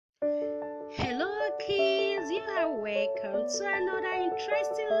Hello kids, you are welcome to another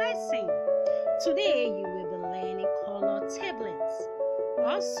interesting lesson. Today you will be learning color tablets,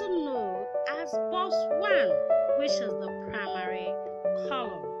 also known as box 1, which is the primary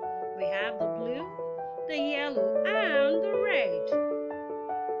color. We have the blue, the yellow and the red.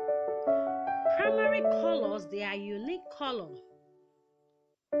 Primary colors, they are unique color.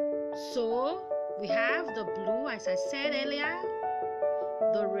 So we have the blue, as I said earlier,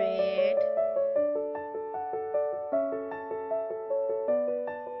 the red,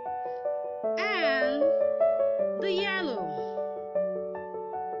 and the yellow.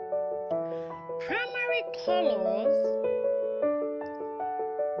 Primary colors,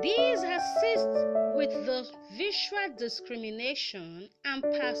 these assist with the visual discrimination and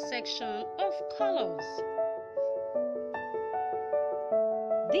perception of colors.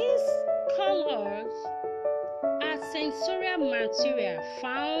 These colors are sensorial material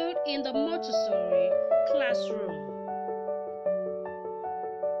found in the Montessori classroom.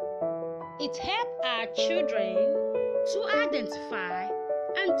 It helps our children to identify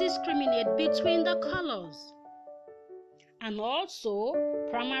and discriminate between the colors. And also,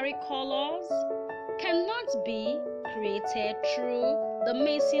 primary colors cannot be created through the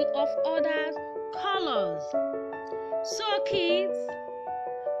mixing of other colors. So kids,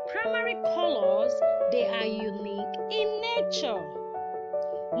 primary colors, they are unique in nature.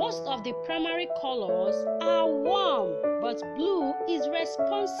 Most of the primary colors are warm, but blue is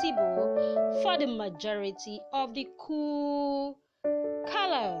responsible for the majority of the cool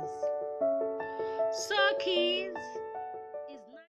colors. So kids,